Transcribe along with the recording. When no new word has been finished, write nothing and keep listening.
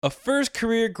a first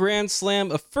career grand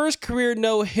slam, a first career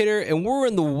no-hitter, and we're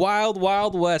in the wild,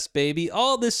 wild west, baby.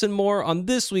 All this and more on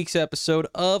this week's episode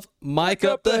of Mic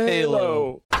Up the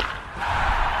Halo.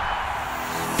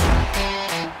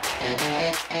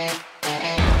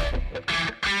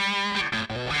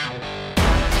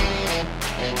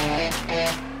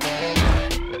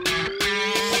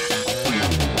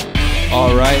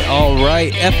 All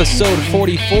right. Episode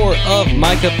 44 of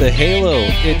Mic Up the Halo.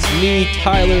 It's me,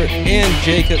 Tyler, and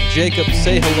Jacob. Jacob,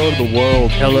 say hello to the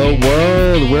world. Hello,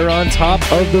 world. We're on top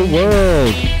of the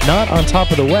world. Not on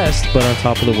top of the West, but on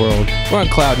top of the world. We're on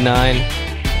cloud 9,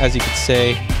 as you could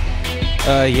say.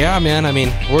 Yeah, man. I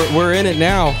mean, we're in it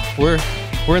now. We're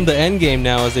in the end game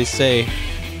now, as they say.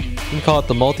 You can call it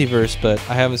the multiverse, but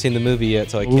I haven't seen the movie yet,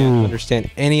 so I can't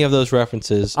understand any of those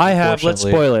references. I have. Let's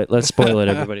spoil it. Let's spoil it,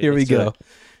 everybody. Here we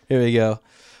go.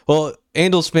 Well,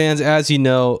 Angels fans, as you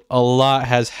know, a lot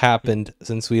has happened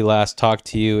since we last talked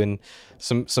to you, and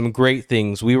some great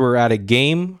things. We were at a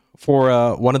game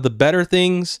for one of the better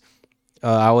things.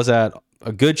 I was at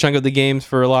a good chunk of the games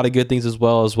for a lot of good things as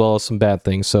well as some bad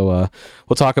things. So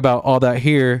we'll talk about all that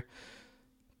here.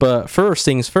 But first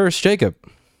things first, Jacob,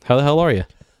 how the hell are you?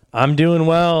 I'm doing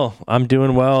well.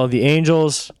 The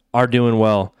Angels are doing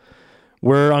well.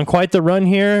 We're on quite the run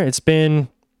here. It's been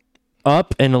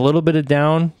up and a little bit of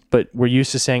down, but we're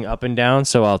used to saying up and down,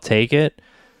 so I'll take it.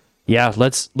 Yeah,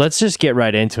 let's just get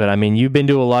right into it. I mean, you've been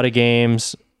to a lot of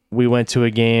games. We went to a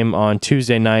game on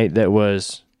Tuesday night that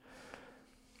was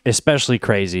especially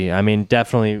crazy. I mean,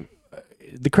 definitely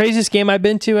the craziest game I've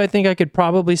been to, I think I could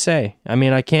probably say. I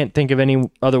mean, I can't think of any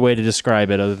other way to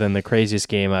describe it other than the craziest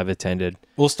game I've attended.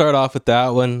 We'll start off with that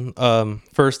one.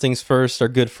 First things first, our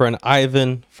good friend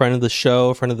Ivan, friend of the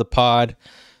show, friend of the pod.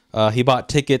 He bought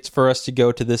tickets for us to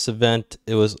go to this event.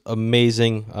 It was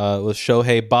amazing. It was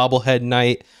Shohei bobblehead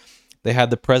night. They had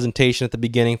the presentation at the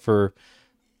beginning for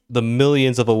the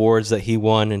millions of awards that he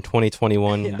won in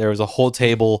 2021. Yeah. There was a whole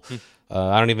table.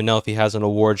 I don't even know if he has an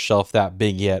award shelf that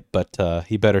big yet, but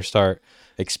he better start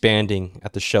expanding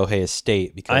at the Shohei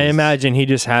estate. Because I imagine he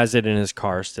just has it in his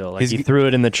car still. Like he threw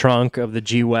it in the trunk of the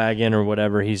G-Wagon or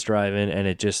whatever he's driving, and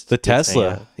it just... The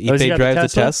Tesla. Ipe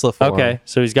drives the Tesla for him. Okay,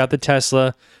 so he's got the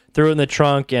Tesla, threw it in the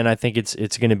trunk, and I think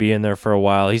it's going to be in there for a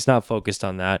while. He's not focused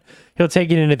on that. He'll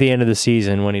take it in at the end of the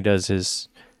season when he does his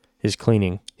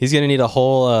cleaning. He's going to need a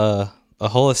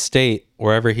whole estate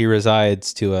wherever he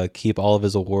resides to keep all of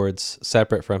his awards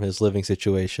separate from his living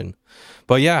situation.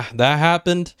 But yeah, that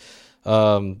happened.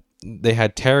 They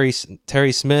had Terry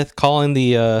Smith calling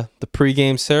the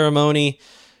pregame ceremony.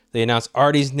 They announced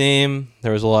Artie's name.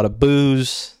 There was a lot of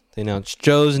boos. They announced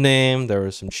Joe's name. There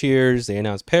was some cheers. They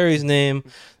announced Perry's name.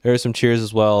 There were some cheers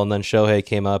as well. And then Shohei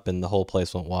came up and the whole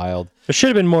place went wild. There should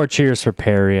have been more cheers for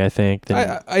Perry, I think.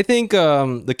 I think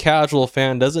the casual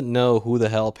fan doesn't know who the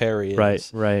hell Perry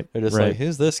is. Right. They're just like,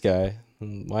 who's this guy?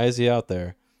 Why is he out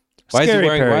there? Why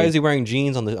is he wearing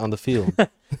jeans on the field?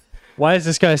 Why is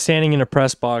this guy standing in a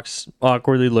press box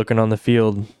awkwardly looking on the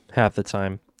field half the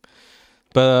time?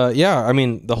 But yeah, I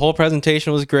mean, the whole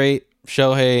presentation was great.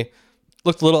 Shohei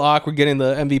looked a little awkward getting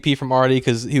the MVP from Artie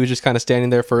because he was just kind of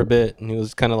standing there for a bit, and he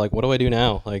was kind of like, what do I do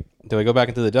now? Like, do I go back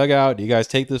into the dugout? Do you guys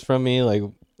take this from me? Like,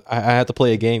 I have to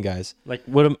play a game, guys. Like,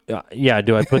 do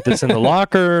I put this in the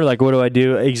locker? Like, what do I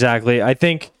do? Exactly. I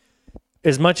think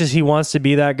as much as he wants to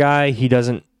be that guy, he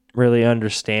doesn't really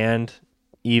understand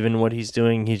even what he's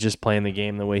doing. He's just playing the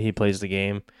game the way he plays the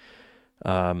game.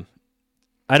 I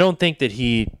don't think that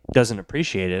he doesn't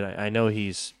appreciate it. I know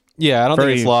he's... Yeah, I don't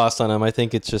think it's lost on him. I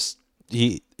think it's just...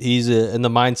 He's in the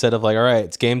mindset of like, all right,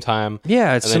 it's game time.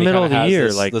 Yeah, it's the middle of the year.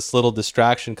 This little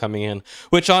distraction coming in,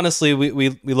 which honestly, we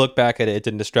look back at it, it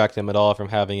didn't distract him at all from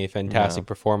having a fantastic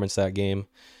performance that game.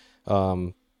 I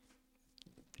mean,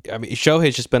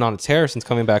 Shohei's just been on a tear since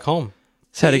coming back home.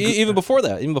 Even before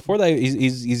that,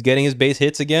 he's getting his base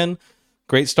hits again.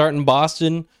 Great start in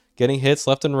Boston, getting hits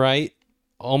left and right,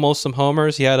 almost some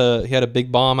homers. He had a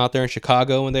big bomb out there in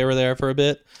Chicago when they were there for a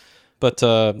bit. But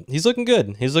he's looking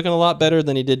good. He's looking a lot better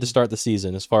than he did to start the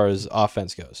season as far as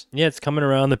offense goes. Yeah, it's coming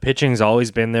around. The pitching's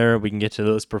always been there. We can get to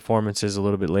those performances a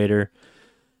little bit later.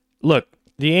 Look,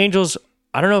 the Angels,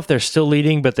 I don't know if they're still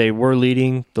leading, but they were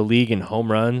leading the league in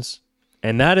home runs.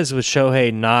 And that is with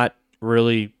Shohei not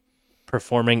really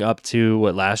performing up to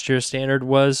what last year's standard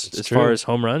was far as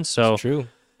home runs. So, it's true.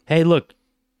 Hey, look,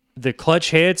 the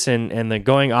clutch hits and the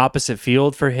going opposite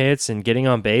field for hits and getting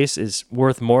on base is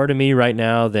worth more to me right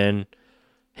now than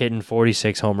hitting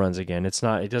 46 home runs again. It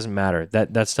doesn't matter.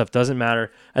 That stuff doesn't matter.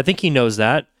 I think he knows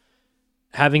that.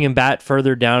 Having him bat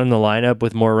further down in the lineup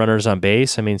with more runners on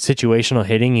base, I mean, situational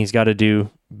hitting, he's got to do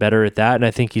better at that, and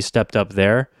I think he stepped up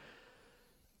there.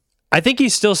 I think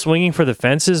he's still swinging for the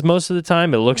fences most of the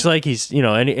time. It looks like he's,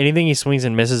 anything he swings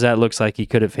and misses at looks like he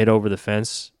could have hit over the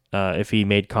fence if he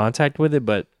made contact with it.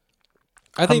 But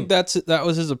I think that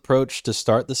was his approach to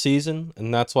start the season,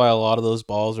 and that's why a lot of those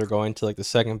balls are going to like the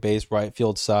second base, right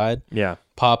field side. Yeah,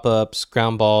 pop-ups,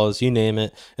 ground balls, you name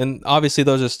it, and obviously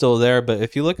those are still there. But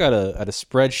if you look at a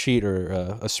spreadsheet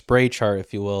or a spray chart,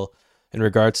 if you will, in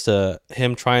regards to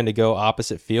him trying to go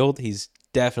opposite field, he's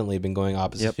definitely been going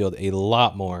opposite field a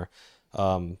lot more.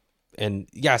 And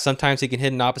yeah, sometimes he can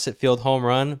hit an opposite field home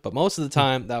run, but most of the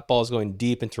time that ball is going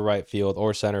deep into right field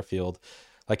or center field,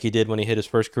 like he did when he hit his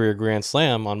first career grand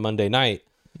slam on Monday night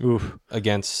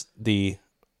against the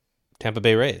Tampa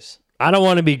Bay Rays. I don't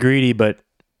want to be greedy, but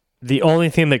the only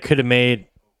thing that could have made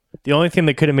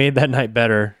that night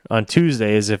better on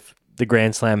Tuesday is if the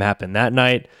grand slam happened that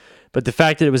night. But the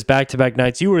fact that it was back-to-back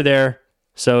nights, you were there,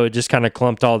 so it just kind of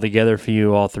clumped all together for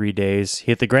you all 3 days. He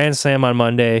hit the grand slam on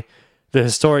Monday, the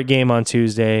historic game on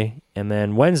Tuesday, and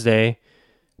then Wednesday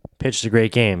pitched a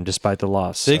great game despite the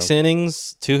loss. 6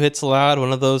 innings, 2 hits allowed.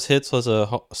 One of those hits was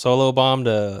a solo bomb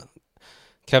to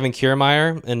Kevin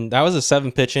Kiermaier, and that was a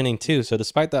 7-pitch inning too. So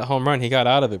despite that home run, he got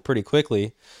out of it pretty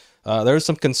quickly. There were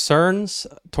some concerns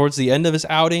towards the end of his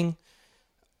outing.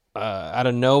 Out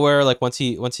of nowhere, like once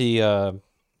he gotten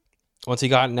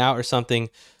out or something,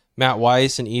 Matt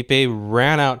Weiss and Ipe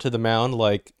ran out to the mound,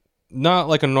 like not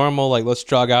like a normal, like let's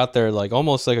jog out there, like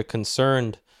almost like a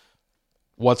concerned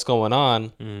what's going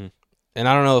on. And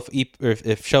I don't know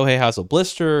if Shohei has a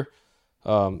blister.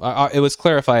 It was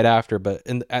clarified after, but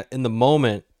in the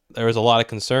moment there was a lot of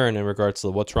concern in regards to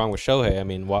what's wrong with Shohei. I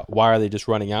mean, why are they just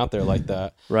running out there like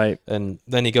that? Right. And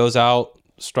then he goes out,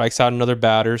 strikes out another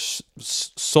batter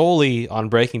solely on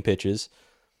breaking pitches.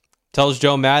 Tells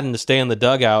Joe Madden to stay in the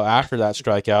dugout after that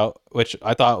strikeout, which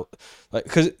I thought, like,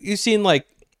 because you've seen like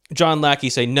John Lackey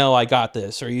say, "No, I got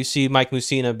this," or you see Mike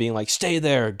Mussina being like, "Stay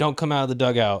there, don't come out of the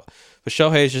dugout." But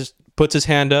Shohei just puts his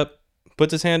hand up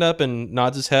and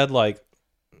nods his head like,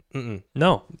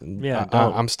 "No, yeah,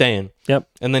 I'm staying." Yep.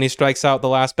 And then he strikes out the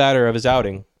last batter of his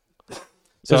outing.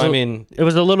 So I mean, it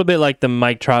was a little bit like the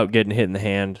Mike Trout getting hit in the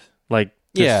hand, like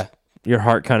your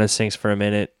heart kind of sinks for a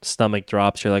minute, stomach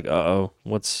drops. You're like, "Uh-oh,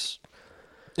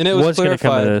 And it was what's going to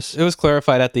come of this?" It was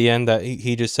clarified at the end that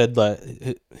he just said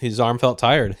that his arm felt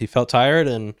tired. He felt tired,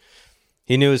 and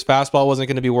he knew his fastball wasn't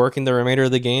going to be working the remainder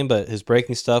of the game, but his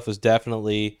breaking stuff was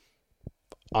definitely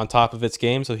on top of its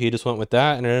game, so he just went with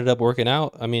that, and it ended up working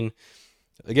out. I mean,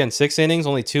 again, 6 innings,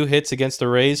 only 2 hits against the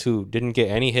Rays, who didn't get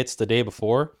any hits the day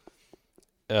before.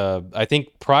 I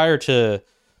think prior to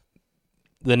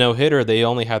the no-hitter, they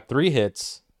only had 3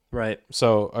 hits. Right.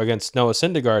 So against Noah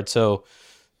Syndergaard, so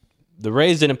the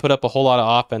Rays didn't put up a whole lot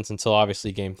of offense until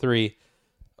obviously Game 3,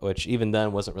 which even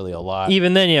then wasn't really a lot.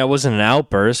 Even then, yeah, it wasn't an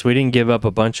outburst. We didn't give up a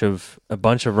bunch of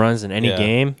runs in any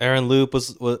game. Aaron Loop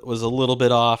was a little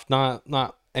bit off,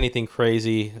 not anything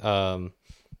crazy.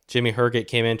 Jimmy Herget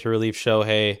came in to relieve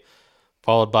Shohei,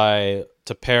 followed by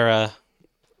Tepera,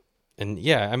 and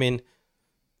yeah, I mean,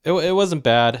 it wasn't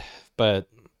bad, but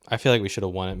I feel like we should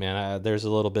have won it, man. There's a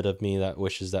little bit of me that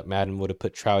wishes that Madden would have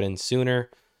put Trout in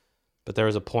sooner. But there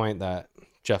was a point that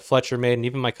Jeff Fletcher made, and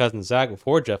even my cousin Zach,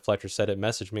 before Jeff Fletcher said it,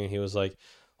 messaged me, and he was like,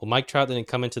 well, Mike Trout didn't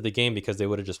come into the game because they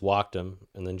would have just walked him,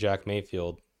 and then Jack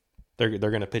Mayfield, they're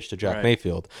going to pitch to Jack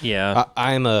Mayfield. Yeah.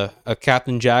 I'm a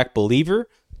Captain Jack believer.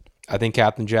 I think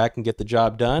Captain Jack can get the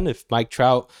job done. If Mike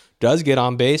Trout does get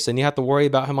on base, then you have to worry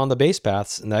about him on the base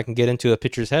paths, and that can get into a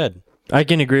pitcher's head. I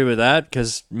can agree with that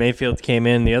because Mayfield came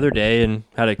in the other day and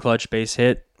had a clutch base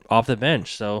hit off the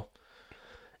bench, so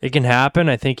it can happen.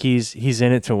 I think he's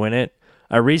in it to win it.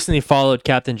 I recently followed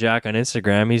Captain Jack on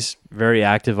Instagram. He's very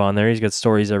active on there. He's got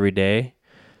stories every day.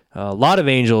 A lot of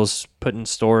Angels putting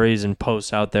stories and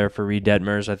posts out there for Reed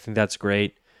Detmers. I think that's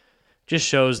great. Just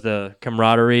shows the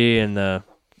camaraderie and the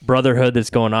brotherhood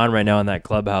that's going on right now in that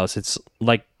clubhouse. It's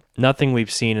like nothing we've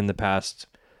seen in the past,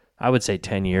 I would say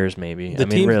 10 years maybe. The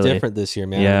team's really different this year,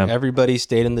 man. Yeah. Everybody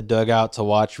stayed in the dugout to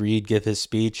watch Reed give his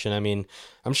speech. And I mean,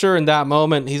 I'm sure in that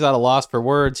moment he's at a loss for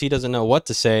words. He doesn't know what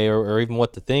to say or even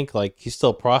what to think. Like, he's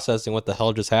still processing what the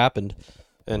hell just happened.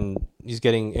 And he's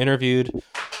getting interviewed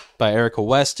by Erica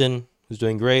Weston, who's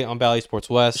doing great on Bally Sports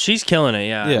West. She's killing it,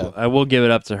 yeah. I will give it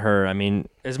up to her. I mean,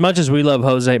 as much as we love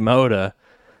Jose Mota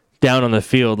down on the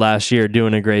field last year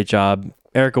doing a great job,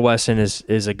 Erica Weston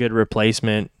is a good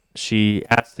replacement. She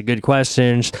asked the good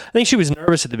questions. I think she was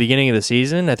nervous at the beginning of the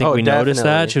season. I think we noticed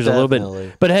that. She was a little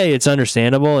bit, but hey, it's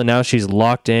understandable. And now she's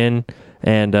locked in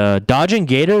and dodging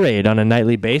Gatorade on a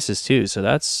nightly basis too. So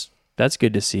that's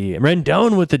good to see.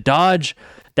 Rendon with the dodge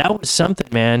that was something,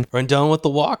 man. Rendon with the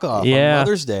walk-off on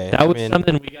Mother's Day. That was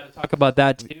something. We got to talk about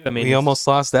that too. I mean, we almost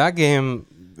lost that game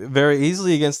very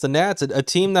easily against the Nats, a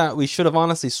team that we should have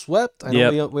honestly swept. I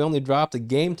know we only dropped a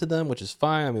game to them, which is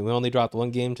fine. I mean, we only dropped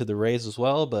one game to the Rays as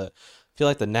well, but I feel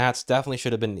like the Nats definitely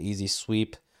should have been an easy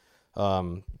sweep.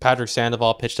 Patrick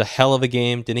Sandoval pitched a hell of a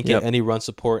game, didn't get any run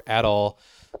support at all.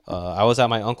 I was at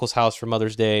my uncle's house for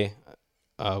Mother's Day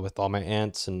with all my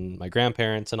aunts and my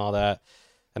grandparents and all that,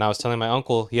 and I was telling my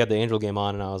uncle, he had the Angel game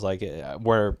on, and I was like,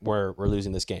 we're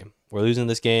losing this game. We're losing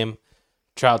this game.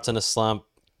 Trout's in a slump.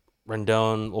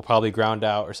 Rendon will probably ground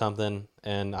out or something,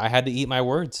 and I had to eat my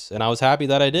words, and I was happy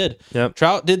that I did. Yep.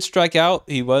 Trout did strike out.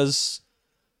 He was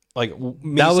like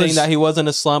saying that he was in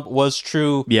a slump was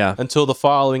true. Yeah. Until the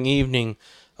following evening,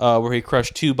 where he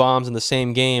crushed 2 bombs in the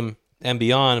same game and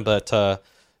beyond. But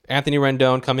Anthony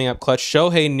Rendon coming up clutch.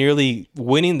 Shohei nearly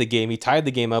winning the game. He tied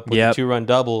the game up with a 2-run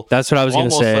double. That's what I was going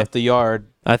to say. Almost left the yard.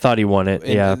 I thought he won it.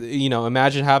 And,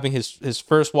 imagine having his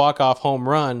first walk-off home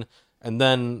run, and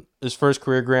then his first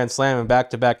career grand slam in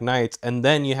back-to-back nights, and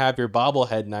then you have your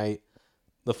bobblehead night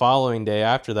the following day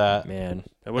after that. Man.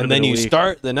 And then you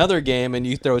start another game and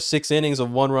you throw 6 innings of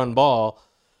 1-run ball.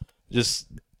 Just,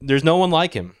 there's no one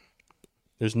like him.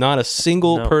 There's not a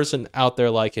single person out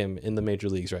there like him in the major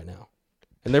leagues right now.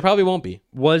 And there probably won't be.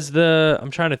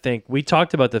 I'm trying to think. We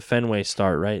talked about the Fenway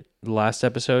start, right? The last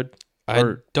episode?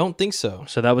 I don't think so.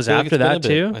 So that was after that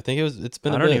too? I think it's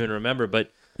been a bit. I don't even remember,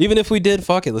 but even if we did,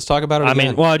 fuck it. Let's talk about it again. I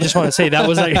mean, well, I just want to say that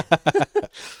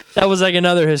was like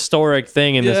another historic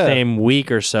thing in the same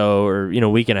week or so, or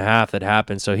week and a half that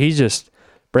happened. So he's just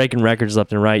breaking records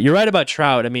left and right. You're right about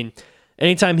Trout. I mean,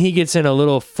 anytime he gets in a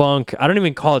little funk, I don't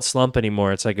even call it slump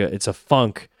anymore. It's a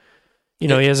funk. He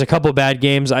has a couple of bad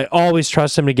games. I always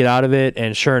trust him to get out of it.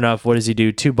 And sure enough, what does he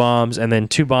do? 2 bombs, and then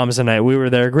 2 bombs a night. We were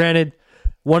there. Granted,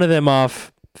 one of them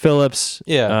off Phillips,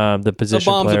 the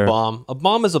position player. A bomb. A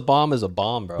bomb is a bomb is a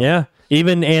bomb, bro. Yeah.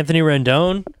 Even Anthony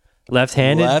Rendon,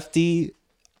 left-handed. Lefty.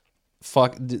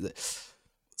 Fuck.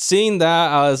 Seeing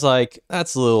that, I was like,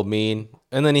 that's a little mean.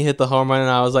 And then he hit the home run, and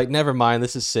I was like, never mind.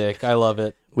 This is sick. I love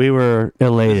it. We were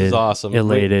elated. This is awesome.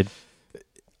 Elated.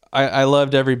 I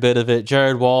loved every bit of it.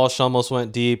 Jared Walsh almost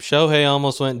went deep. Shohei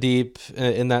almost went deep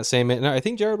in that same. I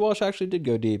think Jared Walsh actually did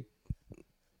go deep.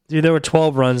 Dude, there were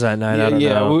 12 runs that night. I don't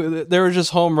know. There were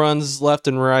just home runs left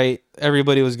and right.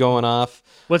 Everybody was going off.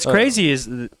 What's crazy is,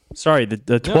 the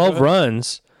 12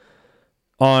 runs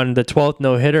on the 12th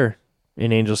no-hitter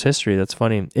in Angels history. That's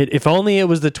funny. If only it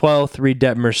was the 12th Reed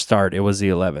Detmer start, it was the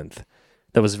 11th.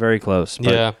 That was very close.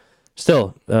 But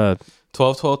still.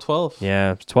 12-12-12.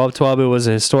 Yeah, 12-12. It was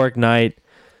a historic night.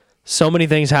 So many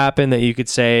things happened that you could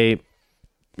say,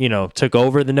 took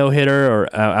over the no-hitter or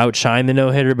outshined the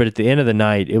no-hitter, but at the end of the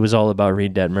night, it was all about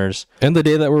Reed Detmers. And the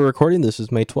day that we're recording this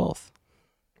is May 12th.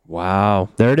 Wow.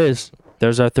 There it is.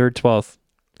 There's our third 12th.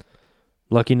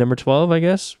 Lucky number 12, I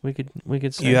guess we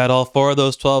could say. You had all 4 of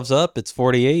those 12s up. It's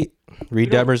 48.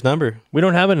 Reed Detmer's number. We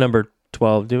don't have a number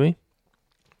 12, do we?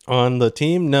 On the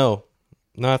team? No.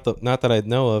 Not that I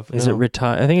know of. Is it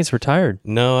retired? I think it's retired.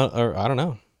 No, or I don't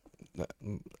know.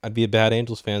 I'd be a bad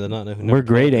Angels fan to not know who. We're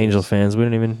great Angels fans. We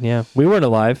don't even. Yeah, we weren't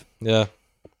alive. Yeah,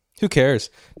 who cares?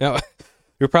 Now,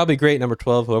 you're probably great number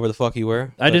 12, whoever the fuck you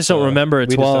were. I just don't remember a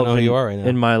 12 don't know who you are right now.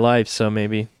 in my life. So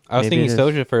maybe I was thinking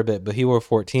Soja for a bit, but he wore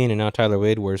 14, and now Tyler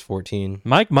Wade wears 14.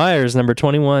 Mike Myers, number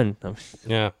 21.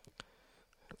 Yeah,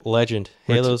 legend.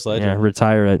 Halo's legend. Yeah,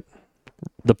 retire it.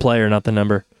 The player, not the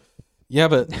number. Yeah,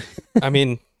 but I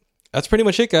mean, that's pretty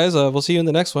much it, guys. We'll see you in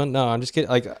the next one. No, I'm just kidding.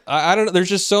 Like, I don't know. There's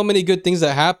just so many good things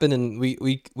that happen, and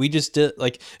we just did,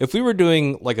 like, if we were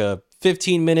doing like a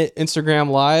 15-minute Instagram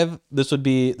live, this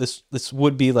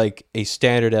would be like a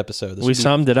standard episode. We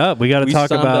summed it up. We got to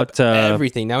talk about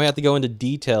everything. Now we have to go into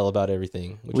detail about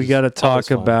everything. We got to talk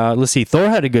about. Let's see. Thor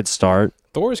had a good start.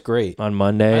 Thor's great on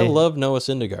Monday. I love Noah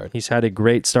Syndergaard. He's had a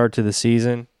great start to the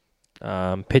season.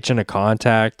 Pitching a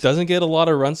contact. Doesn't get a lot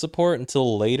of run support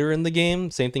until later in the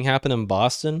game. Same thing happened in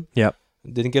Boston. Yep.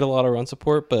 Didn't get a lot of run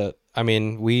support, but I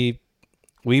mean, we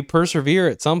persevere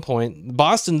at some point.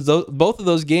 Boston's both of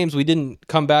those games, we didn't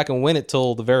come back and win it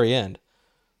till the very end.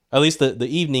 At least the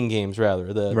evening games,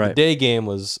 rather. The day game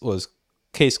was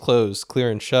case closed,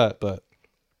 clear and shut. But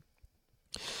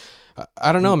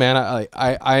I don't know, man.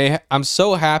 I'm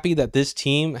so happy that this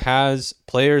team has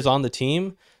players on the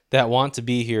team that want to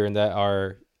be here and that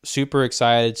are super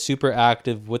excited, super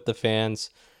active with the fans.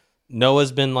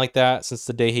 Noah's been like that since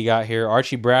the day he got here.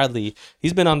 Archie Bradley,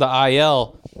 he's been on the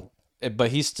IL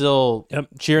but he's still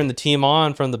cheering the team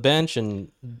on from the bench and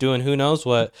doing who knows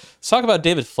what. Let's talk about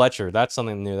David Fletcher. That's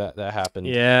something new that happened.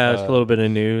 Yeah, it's a little bit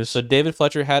of news. So David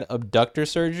Fletcher had abductor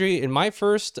surgery, and my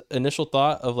first initial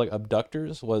thought of like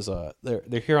abductors was they're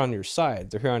here on your side,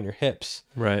 they're here on your hips.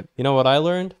 Right. You know what I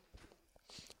learned?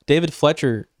 David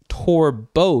Fletcher tore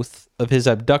both of his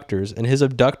abductors, and his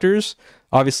abductors,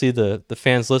 obviously the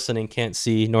fans listening can't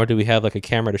see, nor do we have like a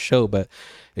camera to show, but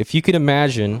if you could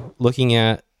imagine looking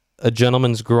at a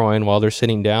gentleman's groin while they're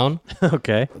sitting down,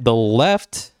 Okay. the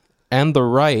left and the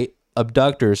right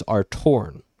abductors are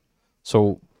torn.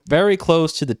 So very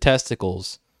close to the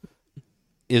testicles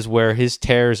is where his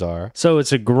tears are. So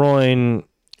it's a groin.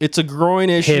 It's a groin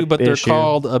issue, Hip but they're issue.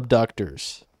 called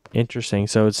abductors. Interesting.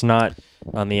 So it's not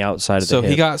on the outside of the So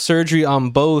hip. he got surgery on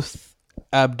both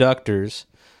abductors,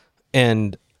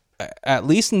 and at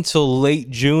least until late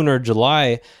June or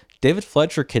July, David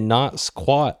Fletcher cannot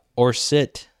squat or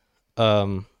sit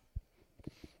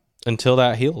until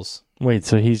that heals. Wait,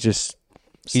 so he's just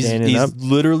standing He's up?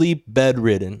 literally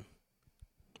bedridden,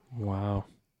 Wow.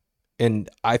 and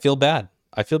I feel bad.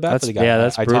 I feel bad for the guy.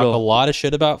 That's I brutal. talk a lot of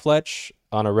shit about Fletch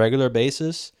on a regular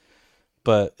basis,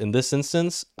 but in this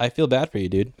instance, I feel bad for you,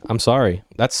 dude. I'm sorry.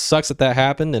 That sucks that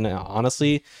happened, and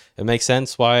honestly, it makes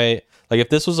sense why. Like, if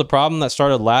this was a problem that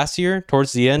started last year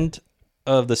towards the end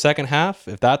of the second half,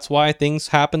 if that's why things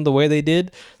happened the way they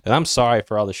did, then I'm sorry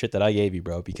for all the shit that I gave you,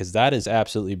 bro, because that is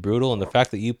absolutely brutal. And the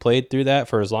fact that you played through that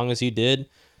for as long as you did,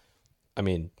 I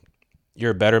mean,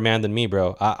 you're a better man than me,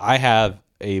 bro. I have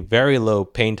a very low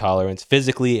pain tolerance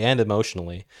physically and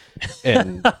emotionally.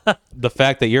 And the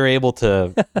fact that you're able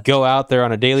to go out there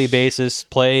on a daily basis,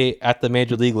 play at the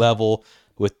major league level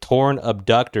with torn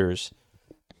abductors,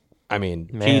 I mean,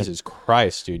 Man. Jesus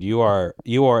Christ, dude, you are a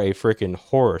freaking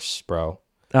horse, bro.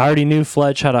 I already knew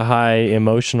Fletch had a high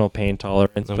emotional pain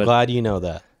tolerance, I'm but glad you know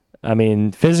that. I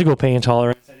mean, physical pain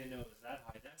tolerance, I didn't know it was that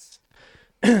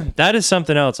high. That is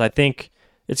something else. I think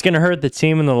it's going to hurt the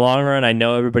team in the long run. I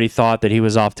know everybody thought that he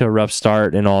was off to a rough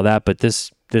start and all that, but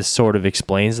this sort of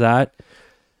explains that.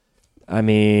 I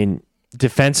mean,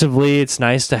 defensively, it's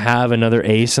nice to have another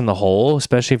ace in the hole,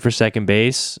 especially for second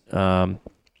base.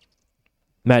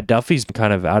 Matt Duffy's been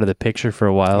kind of out of the picture for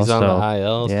a while. He's on the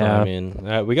IL. So, yeah. I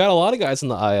mean, we got a lot of guys in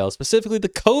the IL, specifically the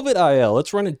COVID IL.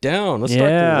 Let's run it down. Let's Yeah,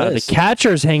 start the the list.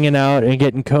 catcher's hanging out and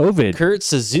getting COVID. Kurt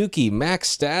Suzuki,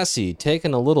 Max Stassi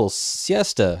taking a little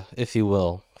siesta, if you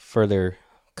will, for their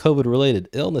COVID-related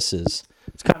illnesses.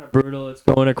 It's kind of brutal. It's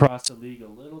going across the league a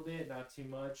little bit, not too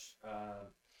much.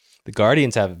 The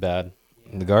Guardians have it bad.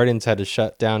 The Guardians had to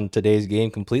shut down today's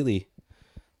game completely.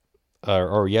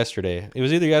 Or yesterday. It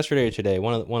was either yesterday or today,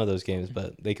 one of those games,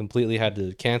 but they completely had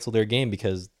to cancel their game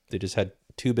because they just had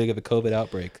too big of a COVID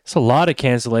outbreak. It's a lot of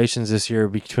cancellations this year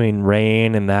between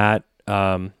rain and that.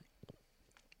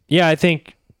 Yeah, I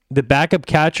think the backup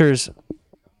catchers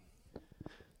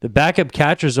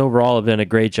overall have done a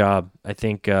great job. I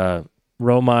think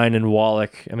Romine and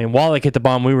Wallach. I mean, Wallach hit the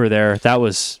bomb. We were there. That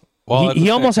was Wallach he was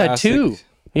almost had fantastic. two.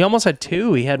 He almost had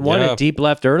two. He had one Yeah. at deep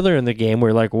left earlier in the game.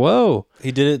 We're like, whoa,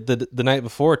 He did it the night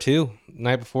before too. The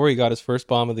night before he got his first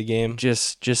bomb of the game.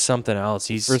 just something else.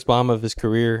 He's First bomb of his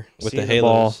career with the ball,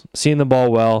 Halos. seeing the ball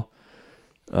well.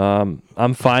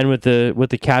 I'm fine with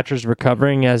the catchers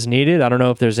recovering as needed. I don't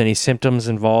know if there's any symptoms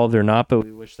involved or not, but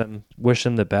we wish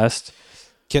them the best.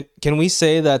 Can we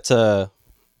say that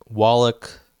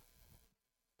Wallach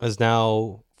has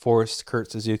now forced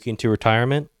Kurt Suzuki into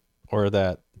retirement, or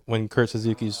that when Kurt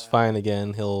Suzuki's fine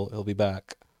again, he'll be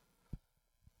back?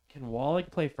 Can Wallach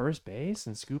play first base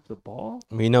and scoop the ball?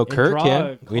 We know Kurt draw can.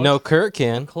 a We know Kurt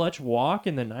can. Clutch walk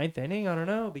in the ninth inning? I don't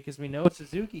know, because we know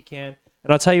Suzuki can.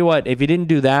 And I'll tell you what, if he didn't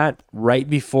do that right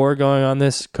before going on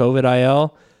this COVID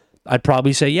IL, I'd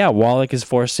probably say, yeah, Wallach has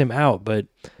forced him out. But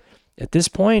at this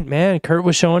point, man, Kurt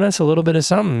was showing us a little bit of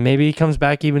something. Maybe he comes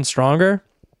back even stronger.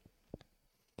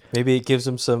 Maybe it gives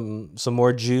him some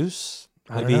more juice.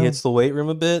 I don't Maybe he know. hits the weight room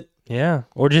a bit. Yeah.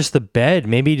 Or just the bed.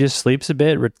 Maybe he just sleeps a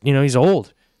bit. You know, he's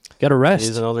old. Got to rest.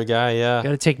 He's an older guy, yeah.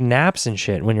 Got to take naps and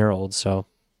shit when you're old. So,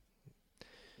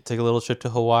 Take a little trip to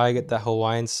Hawaii, get that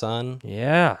Hawaiian sun,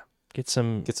 yeah. Get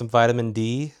some get some vitamin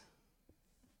D.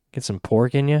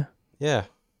 pork in you. Yeah.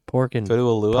 Pork and Go to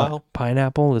a luau.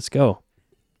 pineapple. Let's go.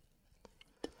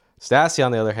 Stassi,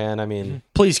 on the other hand, I mean,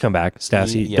 Please come back,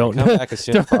 Stassi. yeah, Don't come back as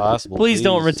soon as possible. please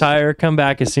don't retire. Come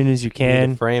back as soon as you You need can.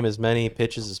 to frame as many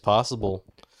pitches as possible.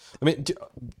 I mean,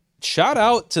 shout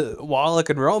out to Wallach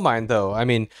and Romine, though. I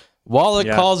mean, Wallach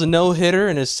Yeah. calls a no-hitter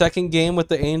in his second game with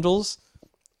the Angels.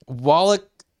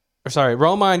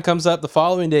 Romine comes up the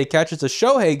following day, catches a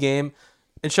Shohei game,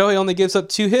 And Shohei only gives up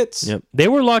 2 hits. Yep. They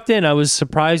were locked in. I was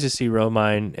surprised to see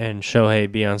Romine and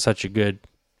Shohei be on such a good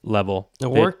level. It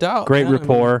worked out. Great man.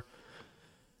 rapport.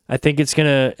 I think it's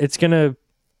gonna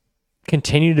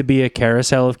continue to be a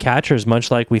carousel of catchers,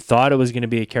 much like we thought it was going to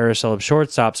be a carousel of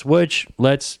shortstops, which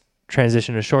let's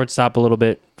transition to shortstop a little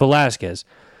bit. Velasquez,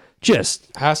 just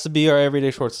Has to be our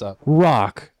everyday shortstop.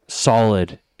 rock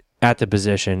solid at the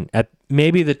position, at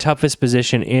maybe the toughest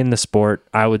position in the sport.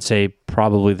 I would say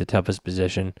probably the toughest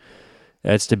position.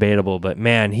 It's debatable, but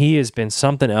man, he has been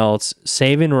something else.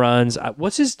 Saving runs.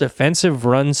 What's his defensive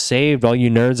runs saved? All you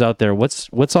nerds out there,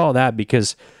 what's all that?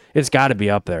 Because it's got to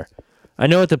be up there. I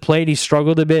know at the plate he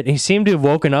struggled a bit. He seemed to have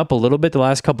woken up a little bit the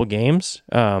last couple games.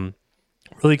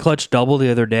 Really clutch double the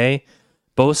other day.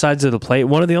 Both sides of the plate.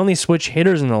 One of the only switch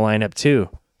hitters in the lineup too.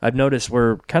 I've noticed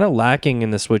we're kind of lacking in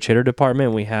the switch hitter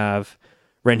department. We have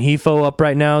Rengifo up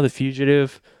right now, the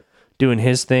fugitive, doing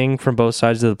his thing from both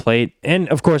sides of the plate. And,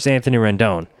 of course, Anthony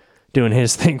Rendon doing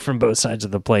his thing from both sides of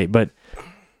the plate. But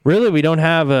really, we don't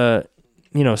have a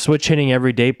switch hitting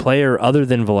everyday player other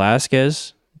than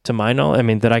Velasquez, to my knowledge. I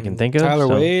mean, that I can think of. Tyler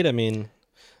So, Wade, I mean...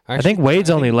 Actually, I think Wade's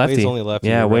only lefty. Wade's only lefty.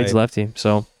 Yeah, you're Wade's right. lefty.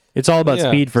 So it's all about Yeah.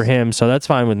 speed for him. So that's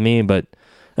fine with me. But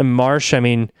Marsh, I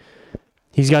mean,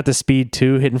 he's got the speed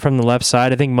too, hitting from the left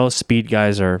side. I think most speed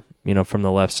guys are, from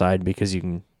the left side because you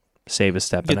can save a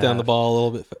step. Get and a down the half. ball a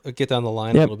little bit. Get down the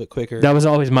line a Yep. little bit quicker. That was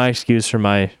always my excuse for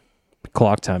my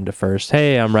clock time to first.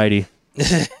 Hey, I'm righty.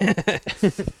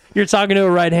 You're talking to a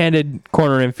right-handed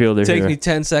corner infielder Takes here. me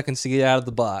 10 seconds to get out of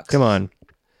the box. Come on.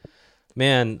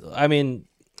 Man, I mean,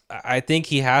 I think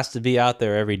he has to be out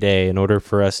there every day in order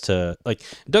for us to,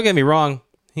 don't get me wrong,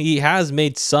 he has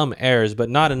made some errors, but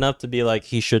not enough to be like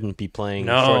he shouldn't be playing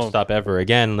No. shortstop ever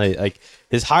again. Like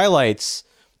his highlights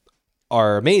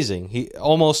are amazing. He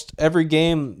almost every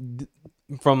game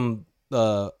from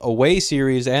the away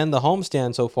series and the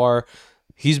homestand so far,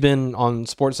 he's been on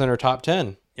SportsCenter top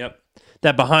 10. Yep.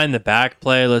 That behind the back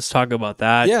play, let's talk about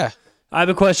that. Yeah. I have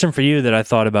a question for you that I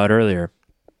thought about earlier.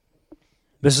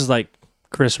 This is like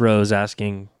Chris Rose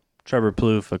asking Trevor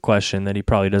Plouffe a question that he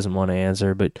probably doesn't want to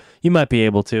answer, but you might be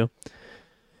able to.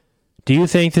 Do you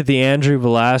think that the Andrew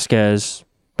Velasquez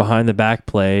behind the back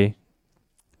play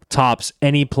tops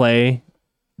any play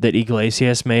that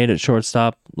Iglesias made at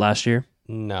shortstop last year?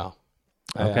 No.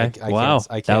 Okay. I wow.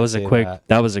 can't That was say a quick.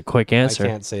 That was a quick answer. I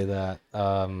can't say that.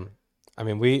 I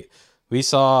mean, we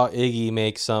saw Iggy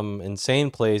make some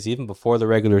insane plays even before the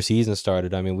regular season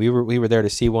started. I mean, we were there to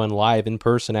see one live in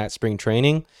person at spring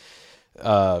training.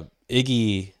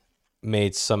 Iggy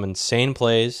made some insane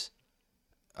plays.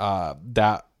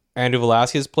 That Andrew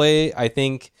Velasquez play, I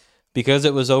think, because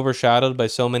it was overshadowed by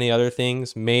so many other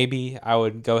things, maybe I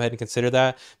would go ahead and consider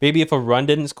that. Maybe if a run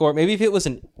didn't score, maybe if it was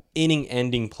an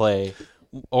inning-ending play,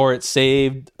 or it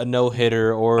saved a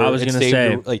no-hitter, or I was it gonna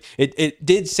saved say- it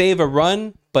did save a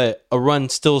run, but a run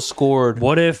still scored.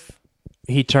 What if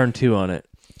he turned 2 on it?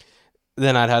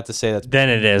 Then I'd have to say that. Then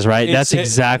it is, right? That's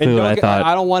exactly what I thought.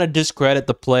 I don't want to discredit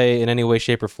the play in any way,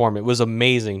 shape, or form. It was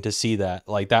amazing to see that.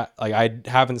 Like I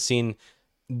haven't seen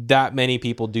that many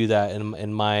people do that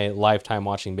in my lifetime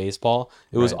watching baseball.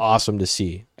 It was awesome to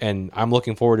see, and I'm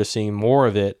looking forward to seeing more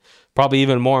of it. Probably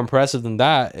even more impressive than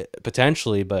that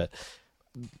potentially, but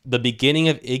the beginning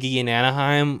of Iggy in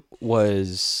Anaheim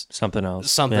was Something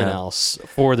else. something else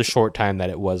for the short time that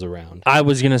it was around. I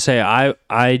was gonna say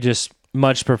I just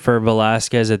much prefer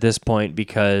Velasquez at this point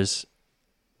because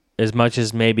as much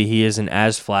as maybe he isn't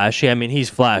as flashy, I mean he's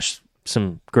flashed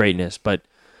some greatness, but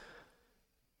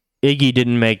Iggy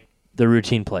didn't make the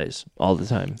routine plays all the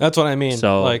time. That's what I mean.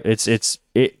 So like it's that's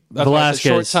why it's a Velasquez.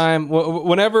 short time.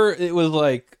 Whenever it was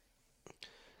like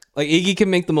Iggy can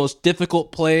make the most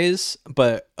difficult plays,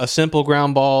 but a simple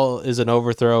ground ball is an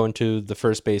overthrow into the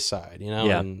first base side.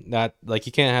 Yeah. And that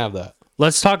you can't have that.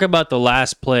 Let's talk about the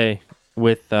last play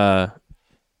with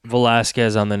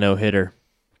Velasquez on the no-hitter.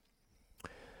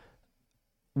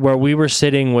 Where we were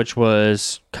sitting, which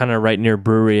was kind of right near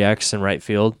Brewery X in right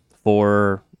field,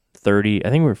 430. I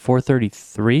think we were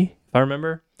 433, if I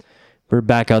remember. We're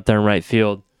back out there in right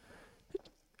field.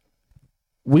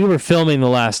 We were filming the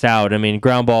last out. I mean,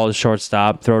 ground ball to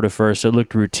shortstop, throw to first. It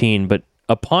looked routine. But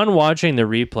upon watching the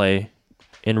replay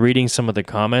and reading some of the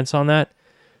comments on that,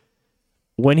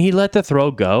 when he let the throw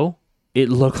go, it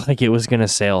looked like it was going to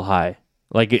sail high.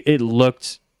 Like it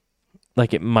looked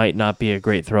like it might not be a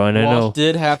great throw. And I know Walsh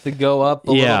did have to go up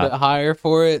a little bit higher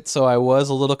for it, so I was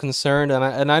a little concerned.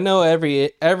 And I know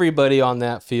everybody on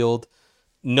that field,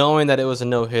 knowing that it was a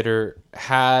no-hitter,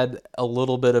 had a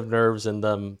little bit of nerves in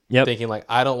them, Yep. thinking like,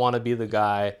 I don't want to be the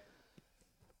guy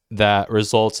that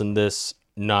results in this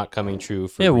not coming true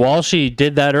for Yeah, Reed. Walshy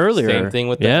did that earlier. Same thing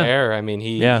with the error. I mean,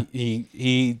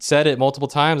 he said it multiple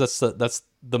times. That's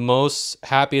the most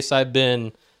happiest I've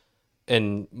been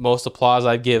and most applause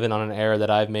I've given on an error that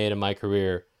I've made in my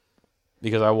career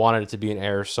because I wanted it to be an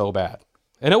error so bad.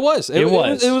 And it was. It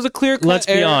was a clear cut Let's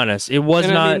be error. honest. It was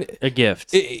not a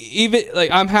gift. Even like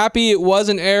I'm happy it was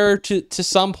an error to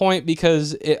some point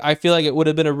because I feel like it would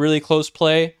have been a really close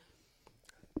play.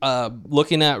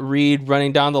 Looking at Reed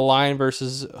running down the line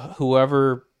versus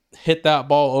whoever hit that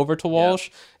ball over to Walsh,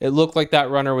 it looked like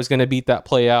that runner was going to beat that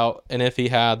play out. And if he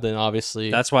had, then obviously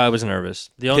that's why I was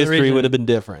nervous. The only history would have been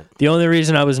different. The only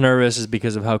reason I was nervous is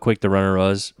because of how quick the runner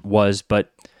was.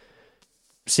 But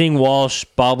seeing Walsh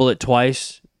bobble it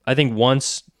twice, I think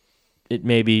once it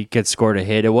maybe gets scored a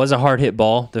hit. It was a hard hit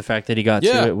ball. The fact that he got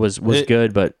to it was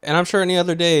good. But and I'm sure any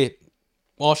other day,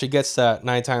 Walsh gets that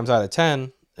 9 times out of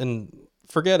 10 and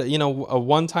forget it. You know, a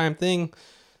one-time thing,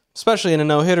 especially in a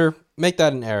no-hitter, make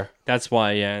that an error. That's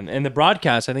why, yeah. And the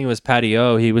broadcast, I think it was Patty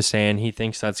O, he was saying he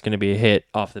thinks that's going to be a hit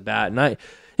off the bat. And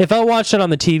if I watched it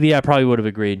on the TV, I probably would have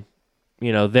agreed.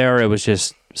 You know, there it was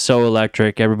just so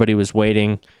electric. Everybody was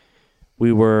waiting.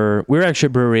 We were actually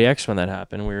at Brewery X when that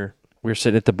happened. We were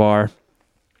sitting at the bar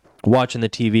watching the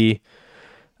TV.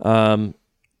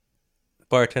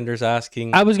 Bartenders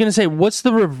asking. I was going to say, what's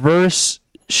the reverse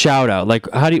shout out? Like,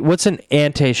 what's an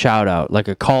ante shout out? Like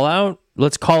a call out?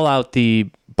 Let's call out the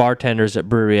bartenders at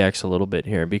Brewery X a little bit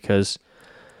here because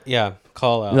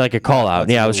call out. Like a call out.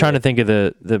 Yeah, I was trying to think of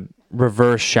the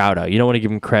reverse shout out. You don't want to give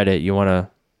them credit.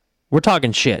 We're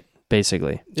talking shit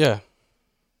basically. Yeah.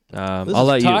 I'll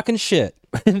let you talking shit.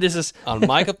 This is on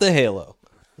Mike Up the Halo.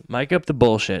 Mike Up the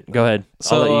bullshit. Go ahead.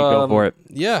 I'll let you go for it.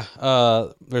 Yeah.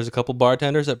 There's a couple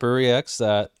bartenders at Brewery X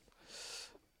that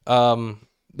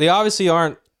they obviously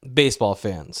aren't baseball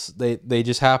fans. They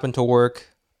just happen to work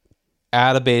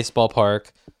at a baseball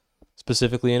park,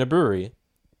 specifically in a brewery.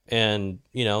 And,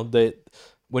 you know,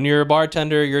 when you're a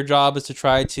bartender, your job is to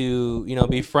try to, you know,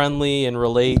 be friendly and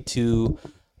relate to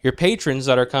your patrons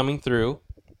that are coming through.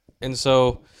 And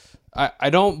so I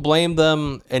don't blame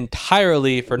them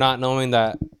entirely for not knowing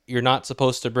that you're not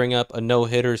supposed to bring up a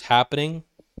no-hitters happening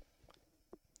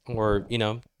or, you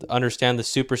know, understand the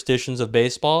superstitions of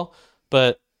baseball.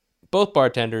 But both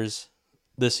bartenders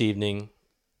this evening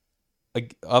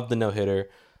of the no-hitter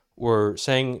were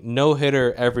saying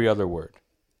no-hitter every other word.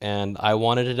 And I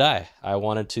wanted to die. I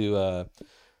wanted to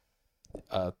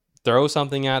throw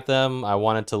something at them. I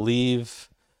wanted to leave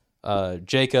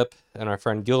Jacob and our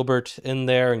friend Gilbert in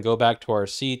there and go back to our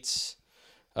seats.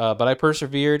 But I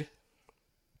persevered.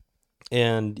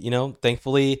 And, you know,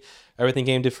 thankfully everything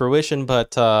came to fruition.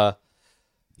 But,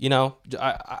 you know,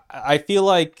 I feel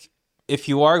like if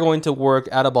you are going to work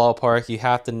at a ballpark, you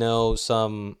have to know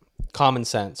some common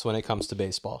sense when it comes to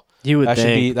baseball. You would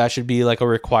think. That should be like a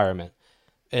requirement.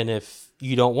 And if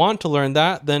you don't want to learn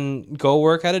that, then go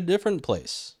work at a different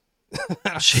place.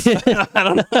 I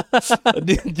don't know.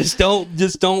 just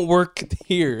don't work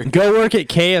here. Go work at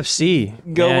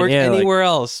KFC. Go work anywhere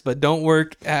else, but don't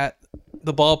work at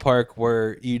the ballpark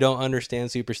where you don't understand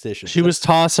superstition. She was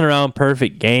tossing around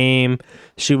perfect game.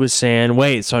 She was saying,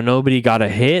 wait, so nobody got a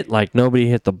hit? Like nobody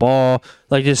hit the ball?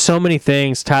 Like just so many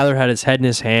things. Tyler had his head in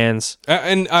his hands.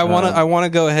 And I want to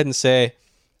go ahead and say,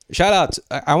 shout out.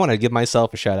 I want to give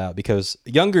myself a shout out because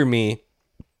younger me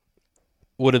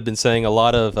would have been saying a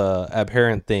lot of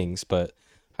abhorrent things, but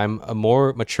I'm a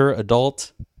more mature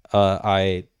adult.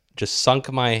 I just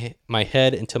sunk my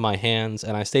head into my hands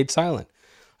and I stayed silent.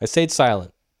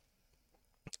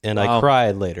 And I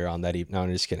cried later on that evening. No,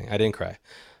 I'm just kidding. I didn't cry.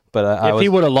 But if he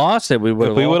would have lost it, we would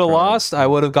have. If we would have lost, I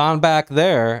would have gone back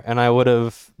there, and I would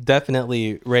have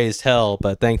definitely raised hell.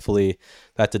 But thankfully,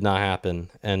 that did not happen.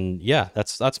 And yeah,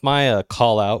 that's my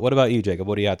call out. What about you, Jacob?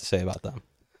 What do you have to say about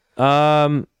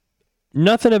them?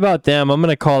 Nothing about them. I'm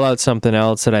gonna call out something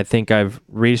else that I think I've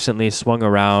recently swung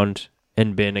around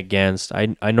and been against.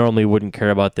 I normally wouldn't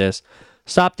care about this.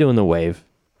 Stop doing the wave.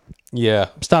 Yeah.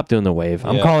 Stop doing the wave.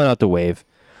 I'm calling out the wave.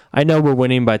 I know we're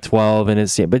winning by 12 and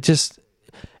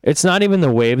it's not even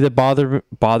the wave that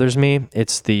bothers me.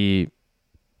 It's the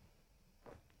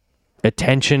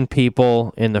attention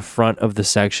people in the front of the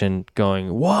section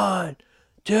going 1,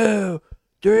 2,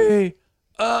 3.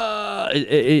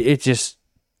 It just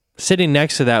sitting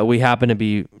next to that. We happen to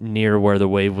be near where the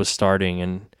wave was starting,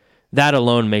 and that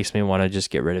alone makes me want to just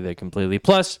get rid of it completely.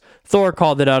 Plus, Thor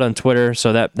called it out on Twitter,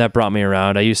 so that brought me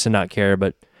around. I used to not care,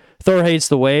 but Thor hates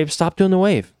the wave. Stop doing the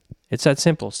wave. It's that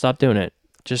simple. Stop doing it.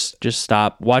 Just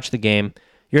stop. Watch the game.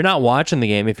 You're not watching the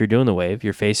game if you're doing the wave.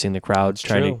 You're facing the crowds,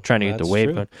 trying to get the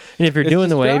wave going. And if you're doing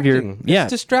the wave, it's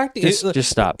distracting. Just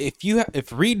stop.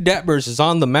 If Reed Detmers is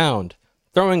on the mound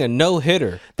throwing a no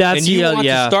hitter, and you want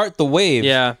to start the wave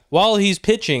Yeah. while he's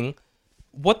pitching,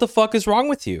 what the fuck is wrong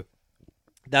with you?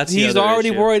 That's He's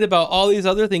already worried about all these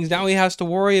other things. Now he has to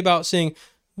worry about saying,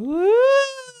 "Woo."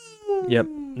 Yep.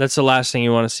 That's the last thing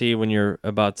you want to see when you're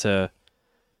about to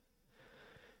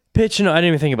pitch. No, I didn't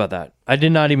even think about that. I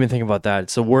did not even think about that.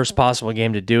 It's the worst possible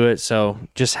game to do it. So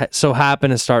just so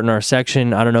happened to start in our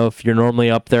section. I don't know if you're normally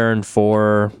up there and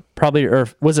for probably, or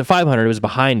was it 500? It was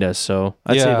behind us. So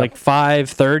I'd say like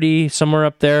 530, somewhere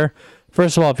up there.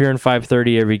 First of all, if you're in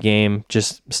 530 every game,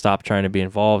 just stop trying to be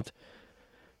involved.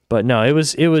 But no, it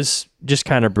was just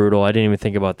kind of brutal. I didn't even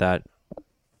think about that.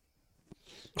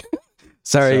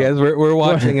 Sorry, guys, we're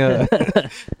watching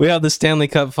we have the Stanley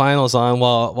Cup Finals on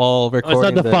while recording. Oh,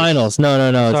 it's not the finals.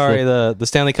 No. Sorry, the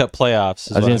Stanley Cup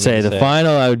playoffs. I was gonna say the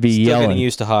final. I would be Still yelling. getting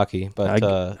used to hockey, but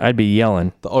I'd be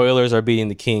yelling. The Oilers are beating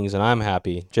the Kings, and I'm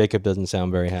happy. Jacob doesn't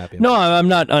sound very happy. No, I'm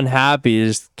not unhappy.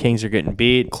 Just Kings are getting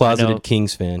beat. Closeted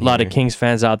Kings fan. A lot of Kings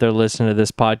fans out there listening to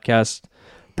this podcast.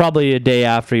 Probably a day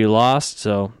after you lost,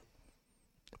 so.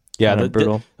 Yeah,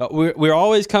 brutal. We're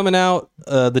always coming out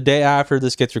the day after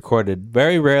this gets recorded.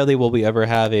 Very rarely will we ever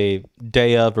have a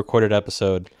day of recorded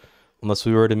episode, unless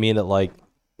we were to meet at like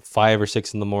 5 or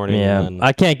 6 in the morning. Yeah,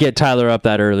 I can't get Tyler up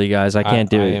that early, guys. I can't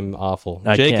do it. I am awful.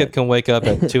 Jacob can wake up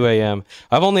at 2 a.m.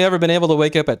 I've only ever been able to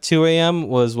wake up at 2 a.m.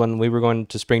 was when we were going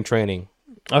to spring training.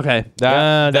 Okay,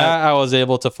 that I was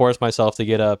able to force myself to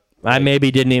get up. I maybe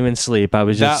didn't even sleep. I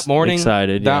was just that morning,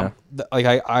 excited.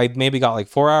 I maybe got like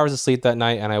 4 hours of sleep that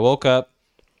night, and I woke up.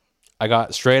 I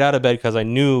got straight out of bed because I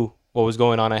knew what was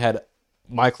going on. I had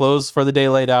my clothes for the day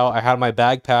laid out. I had my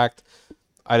bag packed.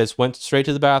 I just went straight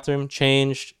to the bathroom,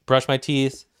 changed, brushed my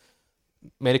teeth,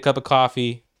 made a cup of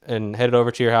coffee, and headed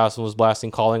over to your house and was blasting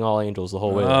 "Calling All Angels" the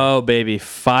whole way there. Oh, baby.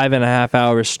 5.5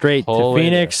 hours straight to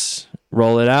Phoenix.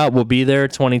 Roll it out. We'll be there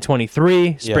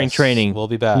 2023. Spring training. We'll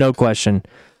be back. No question.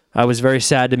 I was very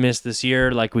sad to miss this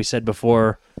year. Like we said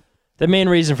before, the main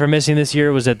reason for missing this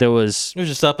year was that there was... It was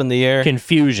just up in the air.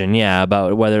 Confusion,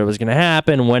 about whether it was going to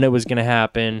happen, when it was going to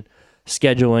happen,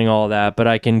 scheduling, all that. But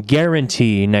I can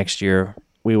guarantee next year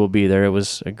we will be there. It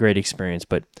was a great experience.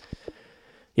 But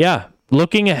yeah,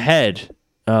 looking ahead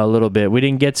a little bit, we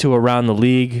didn't get to Around the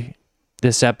League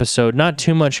this episode. Not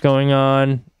too much going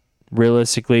on,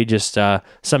 realistically. Just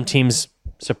some teams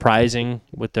surprising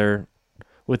with their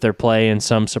play and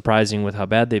some surprising with how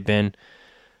bad they've been.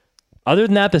 Other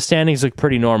than that, the standings look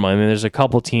pretty normal. I mean, there's a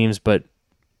couple teams, but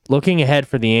looking ahead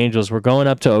for the Angels, we're going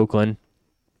up to Oakland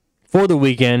for the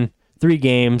weekend, 3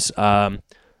 games. On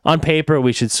paper,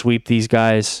 we should sweep these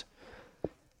guys.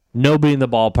 Nobody in the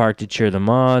ballpark to cheer them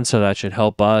on, so that should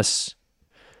help us.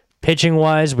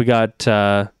 Pitching-wise, we got...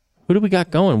 who do we got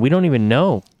going? We don't even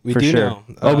know for sure.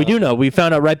 We do know. We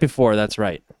found out right before. That's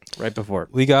right. Right before.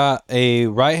 We got a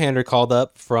right-hander called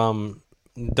up from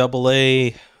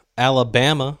Double-A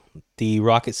Alabama, the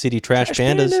Rocket City Trash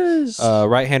Pandas.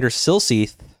 Right-hander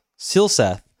Silseth.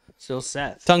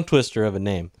 Tongue twister of a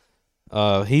name.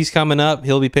 He's coming up.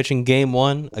 He'll be pitching game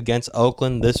 1 against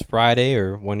Oakland this Friday,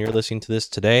 or when you're listening to this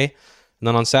today. And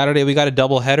then on Saturday, we got a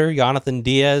doubleheader. Jonathan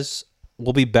Diaz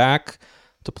will be back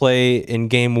to play in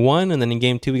game 1, and then in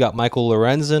game 2, we got Michael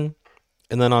Lorenzen.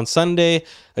 And then on Sunday,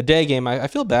 a day game. I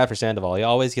feel bad for Sandoval. He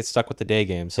always gets stuck with the day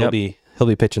games. He'll be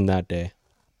pitching that day.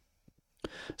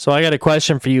 So I got a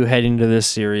question for you heading to this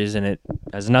series, and it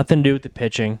has nothing to do with the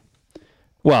pitching.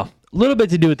 Well, a little bit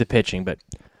to do with the pitching, but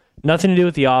nothing to do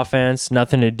with the offense,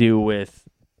 nothing to do with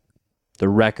the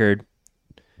record.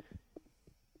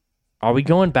 Are we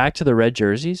going back to the red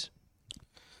jerseys?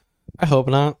 I hope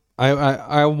not.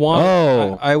 I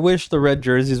wish the red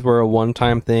jerseys were a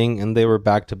one-time thing and they were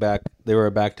back-to-back. They were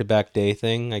a back-to-back day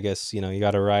thing. I guess, you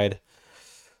got to ride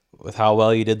with how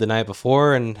well you did the night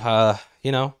before. And,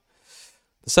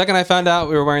 the second I found out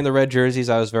we were wearing the red jerseys,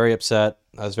 I was very upset.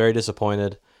 I was very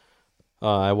disappointed.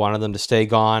 I wanted them to stay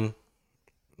gone.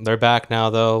 They're back now,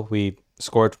 though. We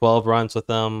scored 12 runs with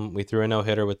them. We threw a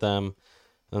no-hitter with them.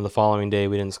 And then the following day,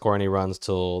 we didn't score any runs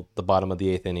till the bottom of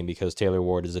the 8th inning because Taylor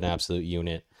Ward is an absolute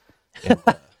unit. And,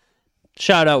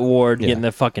 shout out Ward getting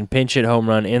the fucking pinch hit home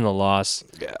run in the loss.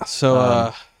 Yeah.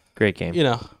 So great game.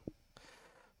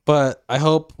 But I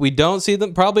hope we don't see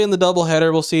them. Probably in the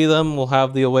doubleheader we'll see them. We'll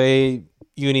have the away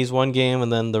unis one game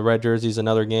and then the red jerseys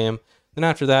another game. And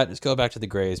after that, just go back to the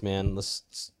grays, man.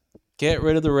 Let's get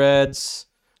rid of the Reds.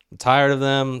 I'm tired of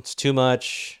them. It's too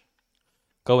much.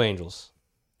 Go Angels.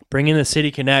 bring in the City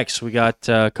Connects. We got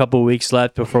a couple weeks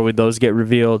left before those get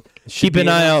revealed. Keep an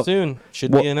eye out. Soon.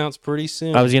 Should be announced pretty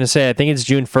soon. I was going to say, I think it's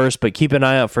June 1st, but keep an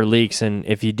eye out for leaks. And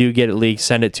if you do get it leaked,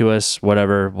 send it to us,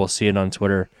 whatever. We'll see it on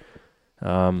Twitter.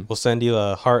 We'll send you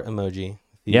a heart emoji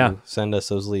if you send us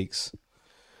those leaks.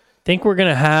 I think we're going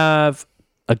to have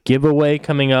a giveaway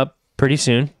coming up pretty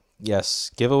soon. Yes,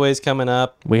 giveaways coming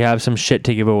up. We have some shit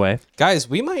to give away. Guys,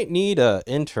 we might need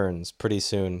interns pretty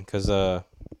soon because,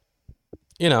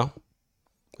 we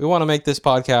want to make this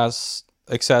podcast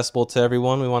accessible to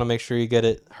everyone. We want to make sure you get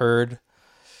it heard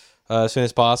as soon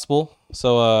as possible.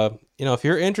 So, if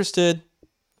you're interested,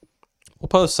 we'll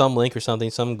post some link or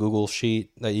something, some Google sheet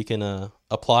that you can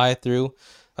apply through.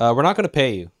 We're not going to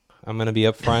pay you. I'm going to be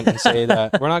upfront and say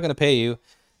that we're not going to pay you.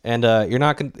 And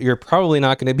you're probably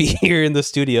not going to be here in the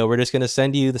studio. We're just going to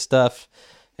send you the stuff,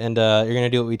 and you're going to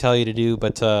do what we tell you to do.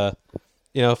 But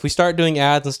if we start doing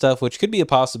ads and stuff, which could be a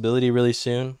possibility really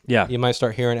soon, you might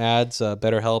start hearing ads.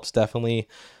 BetterHelp's definitely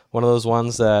one of those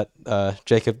ones that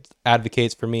Jacob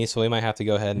advocates for me, so we might have to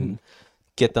go ahead and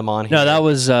get them on here. No, that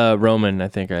was Roman. I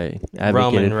think I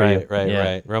advocated for you.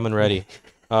 Right. Roman Ready.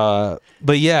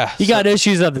 But yeah, he got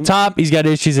issues at the top. He's got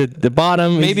issues at the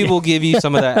bottom. Maybe we'll give you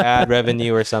some of that ad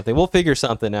revenue or something. We'll figure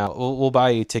something out. We'll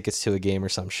buy you tickets to a game or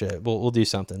some shit. We'll do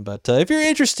something. But if you're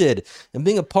interested in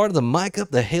being a part of the Mic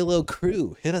Up the Halo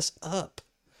crew, hit us up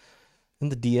in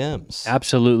the DMs.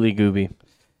 Absolutely, Gooby.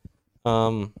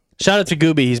 Shout out to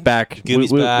Gooby. He's back.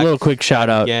 Gooby's back. A little quick shout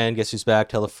out. Again, guess who's back?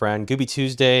 Tell a friend. Gooby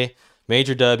Tuesday,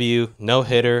 major W, no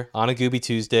hitter on a Gooby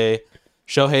Tuesday.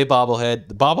 Shohei bobblehead.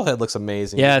 The bobblehead looks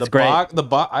amazing. Yeah, it's great. I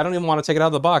don't even want to take it out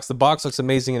of the box. The box looks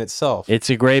amazing in itself. It's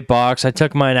a great box. I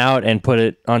took mine out and put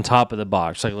it on top of the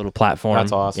box, like a little platform.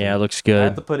 That's awesome. Yeah, it looks good. I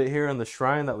have to put it here in the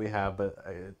shrine that we have, but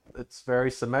it's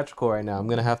very symmetrical right now. I'm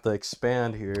going to have to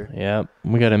expand here. Yeah,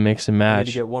 we got to mix and match. I need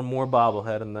to get one more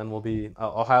bobblehead, and then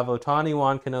I'll have Ohtani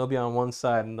Juan Kenobi on one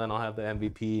side, and then I'll have the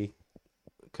MVP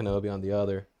Kenobi on the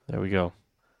other. There we go.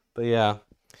 But yeah.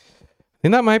 I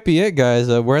think that might be it, guys.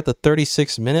 We're at the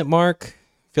 36-minute mark.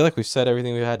 I feel like we've said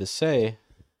everything we had to say.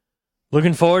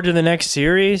 Looking forward to the next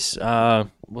series.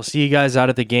 We'll see you guys out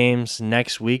at the games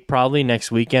next week, probably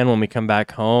next weekend when we come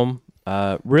back home.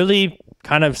 Really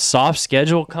kind of soft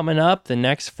schedule coming up. The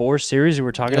next 4 series, we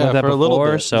were talking about that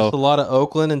before. So there's a lot of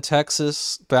Oakland and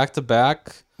Texas back to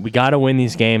back. We got to win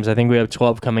these games. I think we have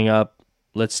 12 coming up.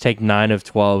 Let's take 9 of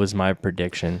 12 is my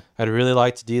prediction. I'd really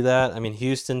like to do that. I mean,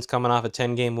 Houston's coming off a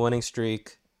 10-game winning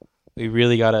streak. We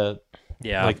really got to,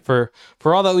 for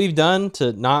all that we've done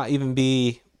to not even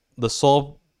be the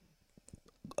sole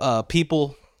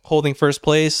people holding first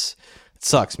place, it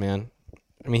sucks, man.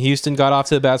 I mean, Houston got off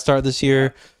to a bad start this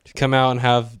year to come out and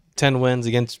have 10 wins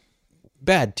against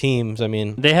bad teams. I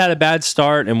mean, they had a bad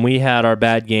start, and we had our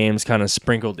bad games kind of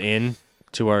sprinkled in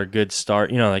to our good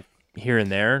start, like here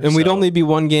and there. And we'd only be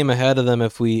 1 game ahead of them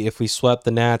if we swept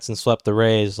the Nats and swept the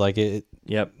Rays. So we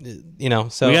got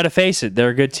to face it.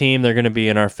 They're a good team. They're going to be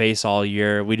in our face all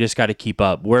year. We just got to keep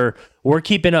up. We're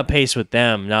keeping up pace with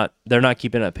them. They're not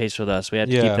keeping up pace with us. We have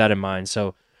to keep that in mind.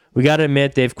 So we got to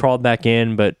admit they've crawled back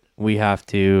in, but we have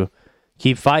to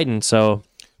keep fighting. So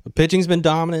the pitching's been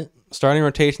dominant. Starting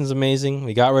rotation's amazing.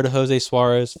 We got rid of Jose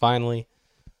Suarez finally.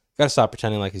 Got to stop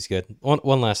pretending like he's good.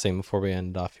 One last thing before we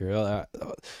end it off here.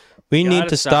 We need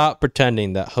to stop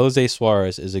pretending that Jose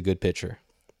Suarez is a good pitcher.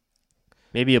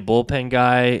 Maybe a bullpen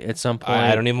guy at some point.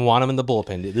 I don't even want him in the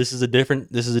bullpen. This is a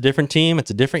different team.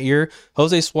 It's a different year.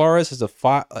 Jose Suarez has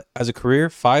a career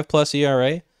 5+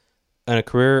 ERA and a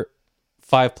career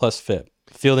 5+ FIP,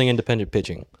 fielding independent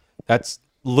pitching. That's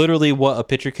literally what a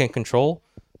pitcher can control,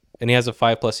 and he has a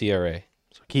 5+ ERA.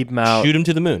 So keep him out. Shoot him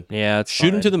to the moon. Yeah,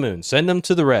 shoot him to the moon. Send him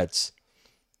to the Reds.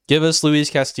 Give us Luis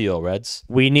Castillo, Reds.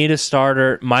 We need a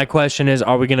starter. My question is,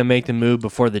 are we going to make the move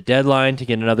before the deadline to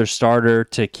get another starter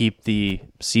to keep the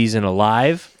season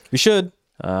alive? We should.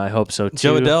 I hope so, too.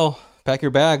 Joe Adell, pack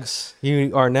your bags.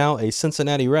 You are now a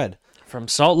Cincinnati Red. From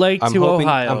Salt Lake to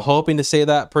Ohio. I'm hoping to say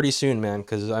that pretty soon, man,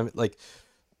 because I'm like,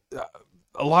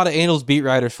 a lot of Angels beat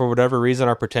writers, for whatever reason,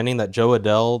 are pretending that Joe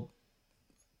Adell,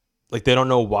 like, they don't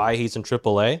know why he's in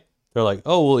AAA. They're like,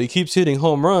 oh, well, he keeps hitting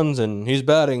home runs and he's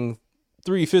batting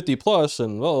 350 plus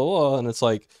and blah, blah, blah. And it's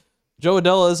like, Joe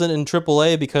Adell isn't in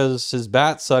AAA because his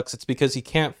bat sucks. It's because he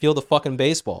can't field a fucking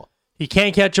baseball. He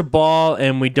can't catch a ball,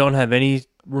 and we don't have any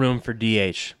room for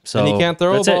DH. So and he can't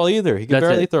throw a ball either. He can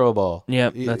barely throw a ball.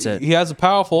 Yeah, that's it. He has a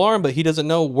powerful arm, but he doesn't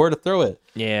know where to throw it.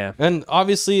 Yeah. And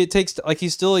obviously it takes, like,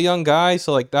 he's still a young guy,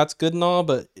 so, like, that's good and all,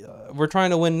 but we're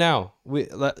trying to win now.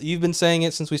 You've been saying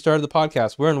it since we started the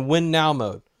podcast. We're in win now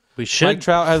mode. We should. Mike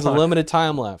Trout has a limited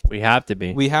time left. We have to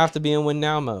be. We have to be in win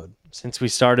now mode. since we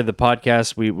started the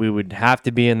podcast, we would have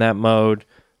to be in that mode.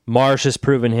 Marsh has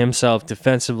proven himself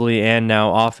defensively and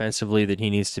now offensively that he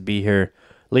needs to be here.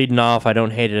 Leading off, I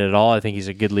don't hate it at all. I think he's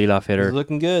a good leadoff hitter. He's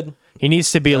looking good. He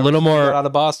needs to be a little more out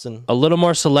of Boston. A little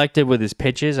more selective with his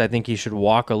pitches. I think he should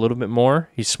walk a little bit more.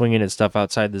 He's swinging at stuff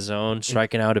outside the zone,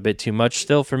 striking out a bit too much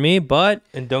still for me, but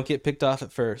and don't get picked off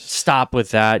at first. Stop with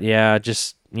that. Yeah,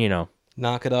 just,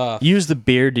 knock it off. Use the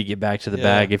beard to get back to the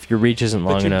bag if your reach isn't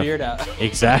long enough. Put your beard out.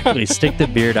 Exactly. Stick the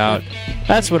beard out.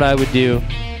 That's what I would do.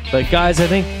 But guys, I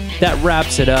think that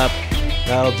wraps it up.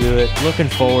 That'll do it. Looking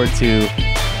forward to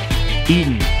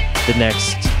eating the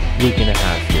next week and a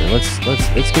half here.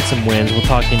 Let's get some wins. We'll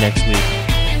talk to you next week.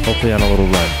 Hopefully on a little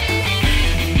run.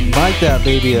 Light that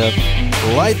baby up.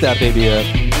 Light that baby up.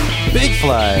 Big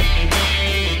fly.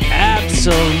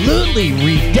 Absolutely.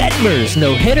 Reed Detmers,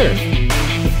 no hitter.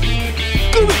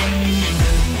 Gooey.